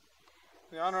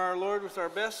 We honor our Lord with our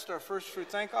best, our first fruit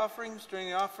thank offerings. During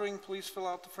the offering, please fill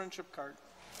out the friendship card.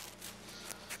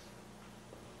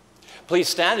 Please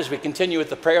stand as we continue with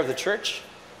the prayer of the church.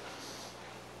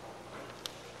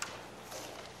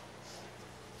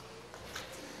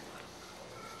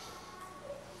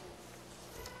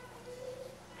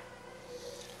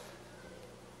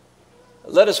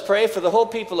 Let us pray for the whole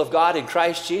people of God in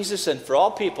Christ Jesus and for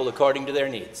all people according to their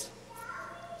needs.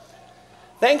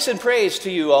 Thanks and praise to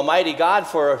you, Almighty God,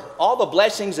 for all the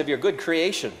blessings of your good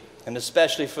creation, and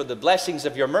especially for the blessings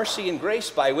of your mercy and grace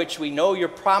by which we know your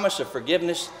promise of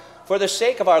forgiveness for the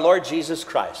sake of our Lord Jesus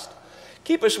Christ.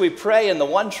 Keep us, we pray, in the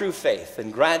one true faith,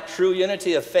 and grant true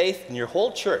unity of faith in your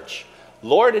whole church.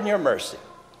 Lord, in your mercy.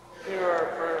 Hear our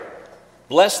prayer.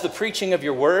 Bless the preaching of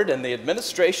your word and the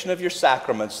administration of your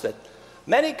sacraments, that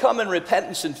many come in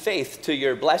repentance and faith to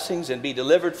your blessings and be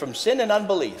delivered from sin and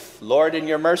unbelief. Lord, in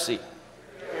your mercy.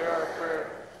 Hear our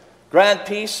prayer. Grant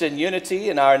peace and unity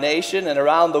in our nation and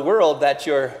around the world, that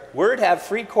your word have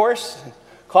free course,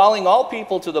 calling all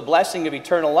people to the blessing of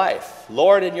eternal life.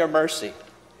 Lord, in your mercy.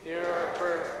 Hear our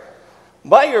prayer.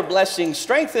 By your blessing,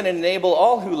 strengthen and enable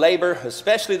all who labor,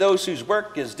 especially those whose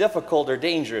work is difficult or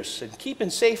dangerous, and keep in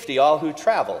safety all who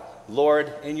travel.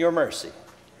 Lord, in your mercy.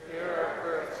 Hear our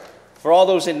prayer. For all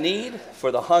those in need,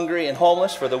 for the hungry and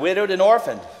homeless, for the widowed and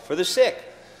orphaned, for the sick,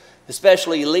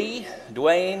 especially Lee,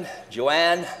 Dwayne,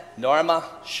 Joanne, Norma,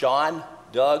 Sean,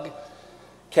 Doug,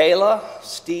 Kayla,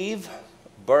 Steve,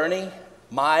 Bernie,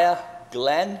 Maya,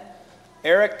 Glenn,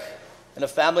 Eric, and a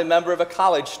family member of a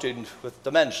college student with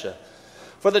dementia.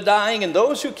 For the dying and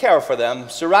those who care for them,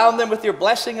 surround them with your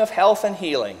blessing of health and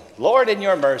healing. Lord, in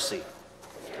your mercy.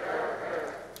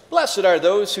 Blessed are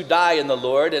those who die in the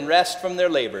Lord and rest from their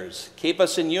labors. Keep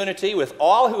us in unity with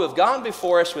all who have gone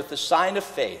before us with the sign of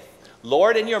faith.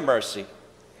 Lord, in your mercy.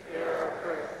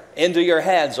 Into your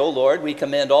hands, O Lord, we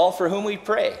commend all for whom we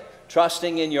pray,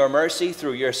 trusting in your mercy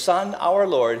through your Son, our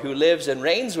Lord, who lives and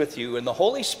reigns with you in the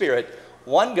Holy Spirit,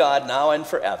 one God, now and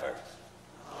forever.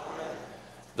 Amen.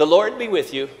 The Lord be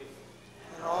with you.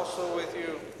 And also with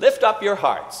you. Lift up your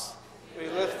hearts. We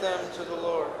lift them to the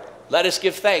Lord. Let us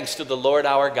give thanks to the Lord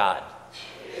our God.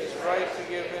 It is right to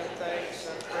give him thanks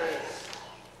and praise.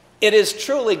 It is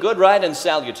truly good, right, and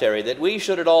salutary that we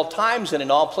should at all times and in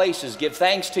all places give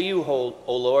thanks to you,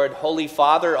 O Lord, Holy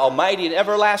Father, Almighty and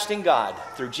everlasting God,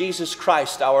 through Jesus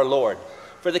Christ our Lord,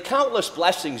 for the countless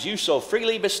blessings you so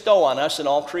freely bestow on us in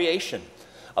all creation.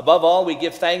 Above all, we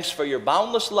give thanks for your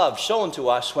boundless love shown to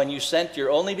us when you sent your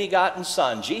only begotten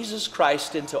Son, Jesus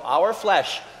Christ, into our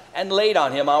flesh and laid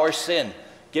on him our sin,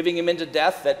 giving him into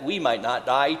death that we might not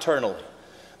die eternally.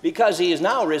 Because he is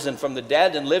now risen from the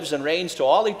dead and lives and reigns to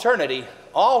all eternity,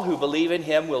 all who believe in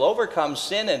him will overcome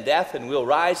sin and death and will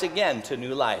rise again to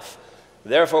new life.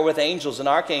 Therefore, with angels and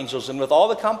archangels and with all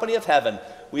the company of heaven,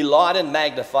 we laud and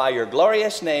magnify your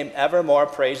glorious name, evermore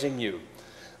praising you.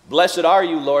 Blessed are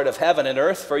you, Lord of heaven and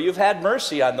earth, for you've had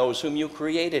mercy on those whom you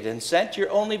created and sent your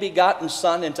only begotten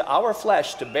Son into our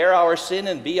flesh to bear our sin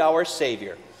and be our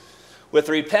Savior. With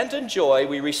repentant joy,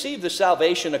 we receive the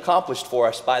salvation accomplished for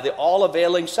us by the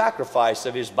all-availing sacrifice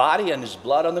of his body and his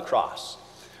blood on the cross.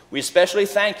 We especially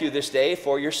thank you this day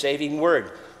for your saving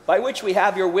word, by which we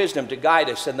have your wisdom to guide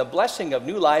us in the blessing of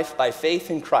new life by faith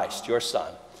in Christ, your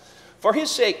Son. For his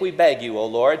sake we beg you, O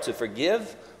Lord, to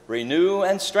forgive, renew,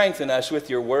 and strengthen us with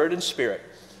your word and spirit.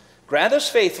 Grant us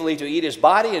faithfully to eat his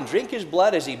body and drink his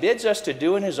blood as he bids us to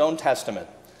do in his own testament.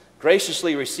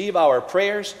 Graciously receive our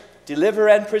prayers, deliver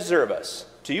and preserve us.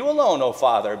 To you alone, O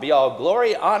Father, be all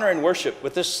glory, honor, and worship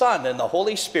with the Son and the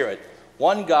Holy Spirit,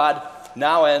 one God,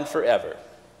 now and forever.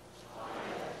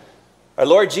 Our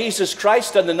Lord Jesus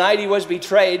Christ, on the night he was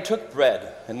betrayed, took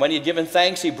bread, and when he had given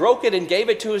thanks, he broke it and gave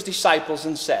it to his disciples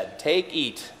and said, "Take,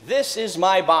 eat. This is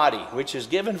my body, which is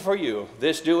given for you.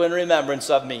 This do in remembrance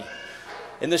of me."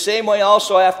 In the same way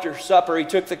also after supper he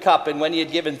took the cup, and when he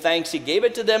had given thanks, he gave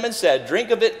it to them and said,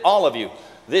 "Drink of it, all of you.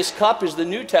 This cup is the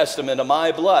New Testament of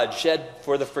my blood, shed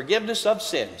for the forgiveness of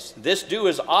sins. This do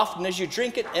as often as you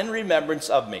drink it in remembrance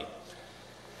of me."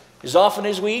 As often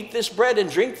as we eat this bread and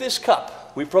drink this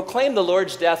cup, we proclaim the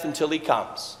Lord's death until he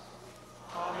comes.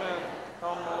 Amen.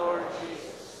 Come, Lord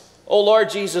Jesus. O Lord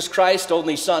Jesus Christ,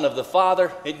 only Son of the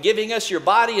Father, in giving us your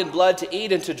body and blood to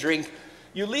eat and to drink,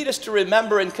 you lead us to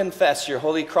remember and confess your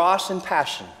holy cross and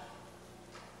passion,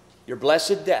 your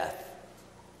blessed death,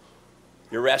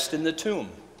 your rest in the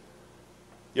tomb,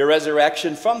 your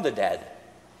resurrection from the dead,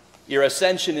 your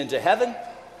ascension into heaven,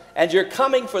 and your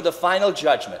coming for the final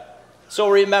judgment. So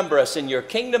remember us in your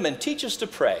kingdom and teach us to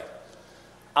pray.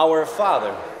 Our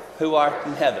Father, who art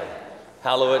in heaven,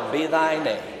 hallowed be thy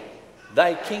name.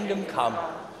 Thy kingdom come,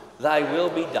 thy will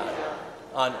be done,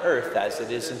 on earth as it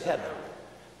is in heaven.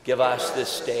 Give us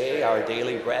this day our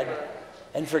daily bread,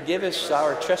 and forgive us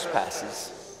our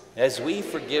trespasses, as we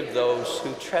forgive those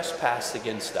who trespass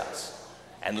against us.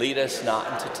 And lead us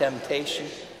not into temptation,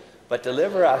 but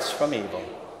deliver us from evil.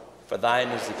 For thine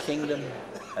is the kingdom,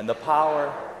 and the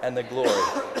power, and the glory,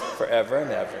 forever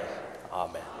and ever.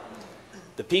 Amen.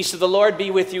 The peace of the Lord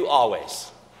be with you always.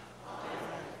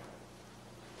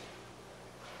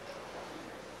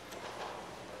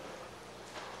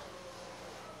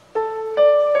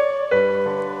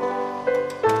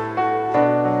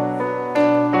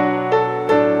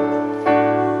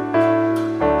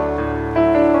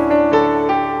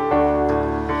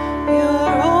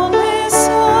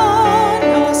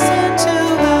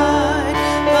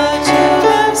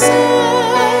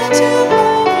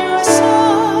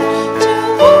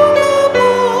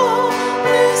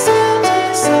 To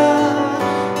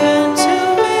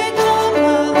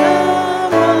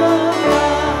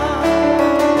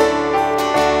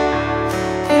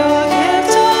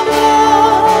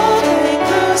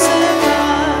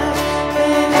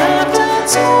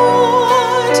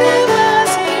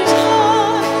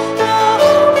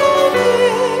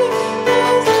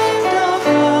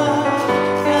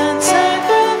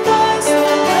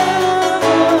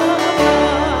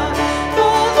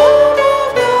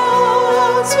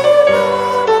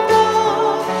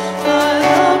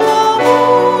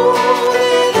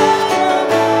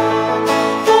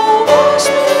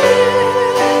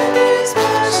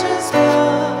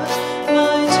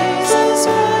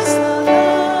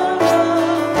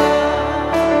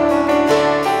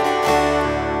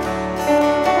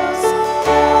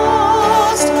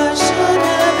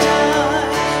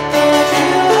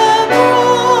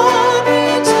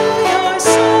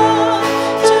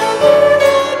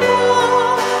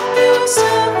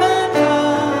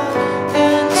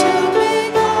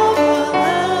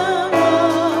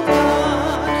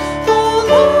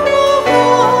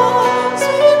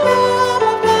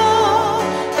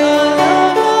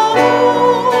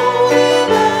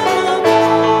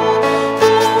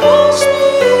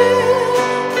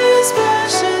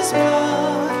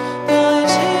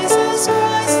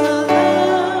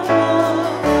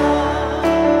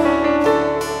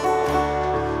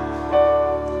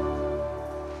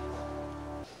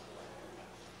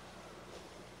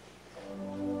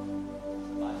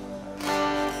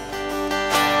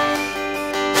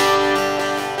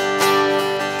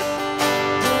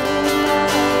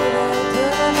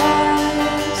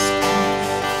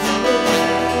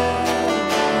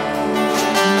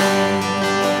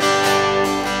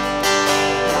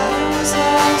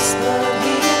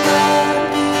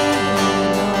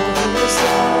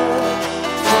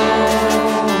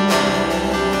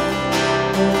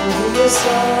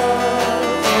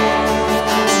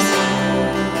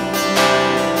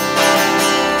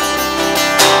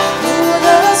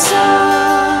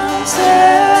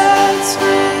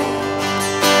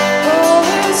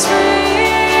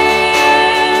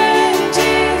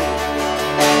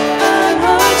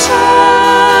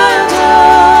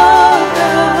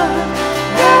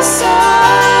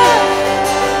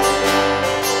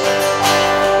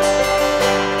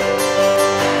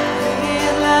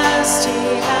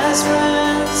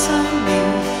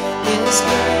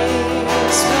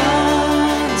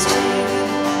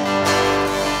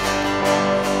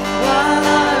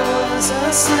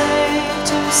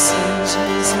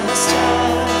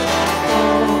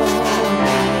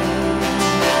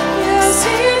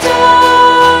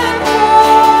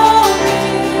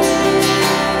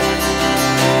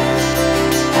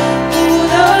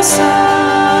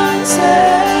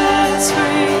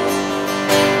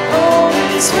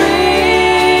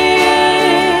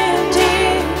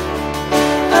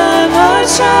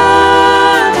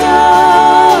child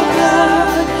of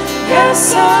God.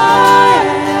 Yes, I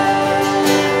am.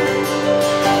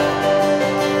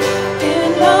 In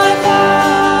my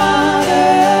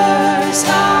Father's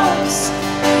house,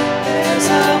 there's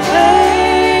a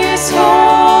place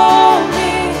for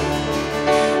me.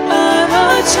 I'm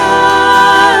a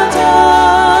child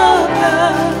of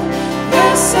God.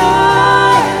 Yes, I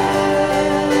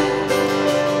am.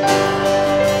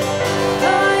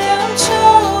 I am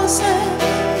chosen,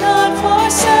 not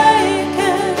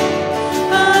forsaken.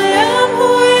 I am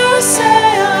who you say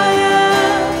I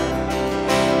am.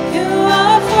 You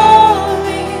are for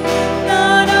me,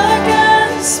 not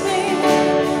against me.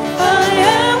 I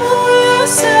am who you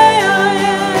say I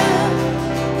am.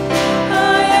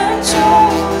 I am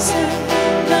chosen,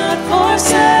 not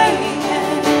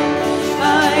forsaken. I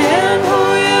am who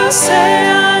you say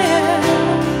I am.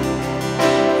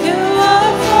 You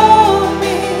are for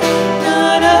me,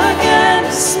 not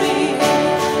against me.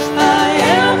 I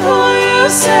am who you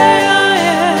say I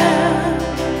am.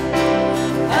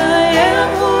 I am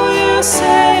who you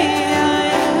say I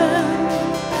am.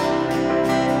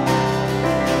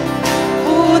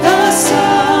 Who the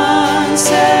Son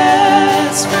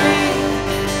sets free,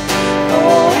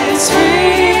 oh, is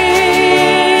free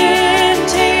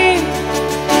indeed.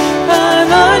 I'm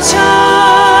a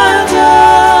child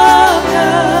of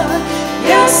God.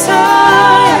 Yes, I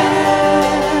am.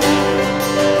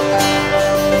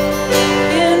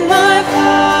 In my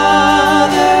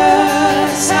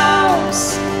Father's house,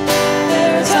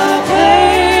 there's a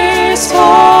place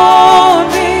for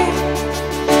me.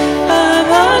 I'm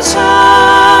a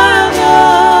child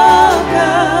of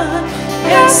God.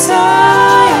 Yes, I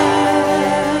am.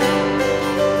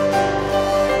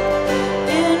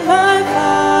 In my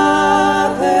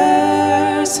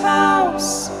Father's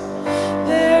house,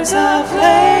 there's a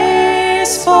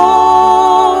place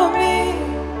for me.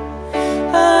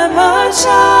 I'm a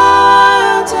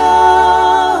child of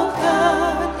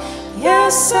God.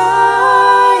 Yes, I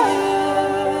am.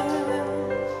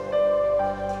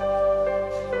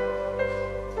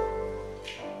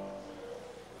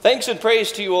 Thanks and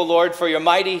praise to you, O Lord, for your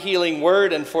mighty healing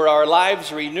word and for our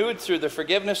lives renewed through the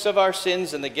forgiveness of our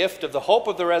sins and the gift of the hope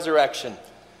of the resurrection.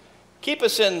 Keep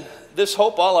us in this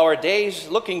hope all our days,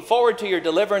 looking forward to your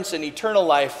deliverance and eternal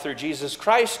life through Jesus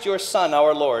Christ, your Son,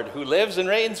 our Lord, who lives and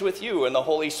reigns with you in the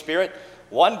Holy Spirit,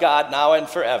 one God, now and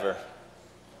forever.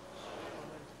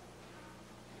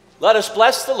 Let us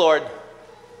bless the Lord.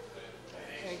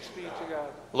 Thanks be to God.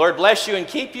 The Lord bless you and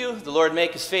keep you. The Lord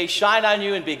make his face shine on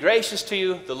you and be gracious to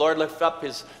you. The Lord lift up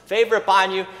his favor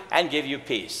upon you and give you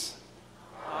peace.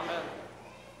 Amen.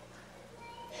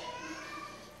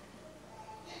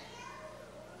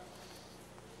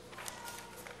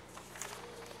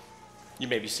 You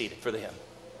may be seated for the hymn.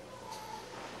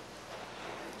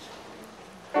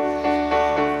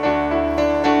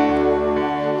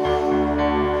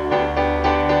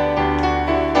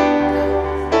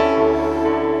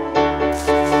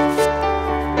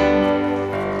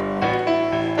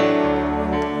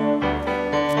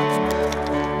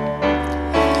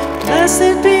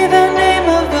 Blessed be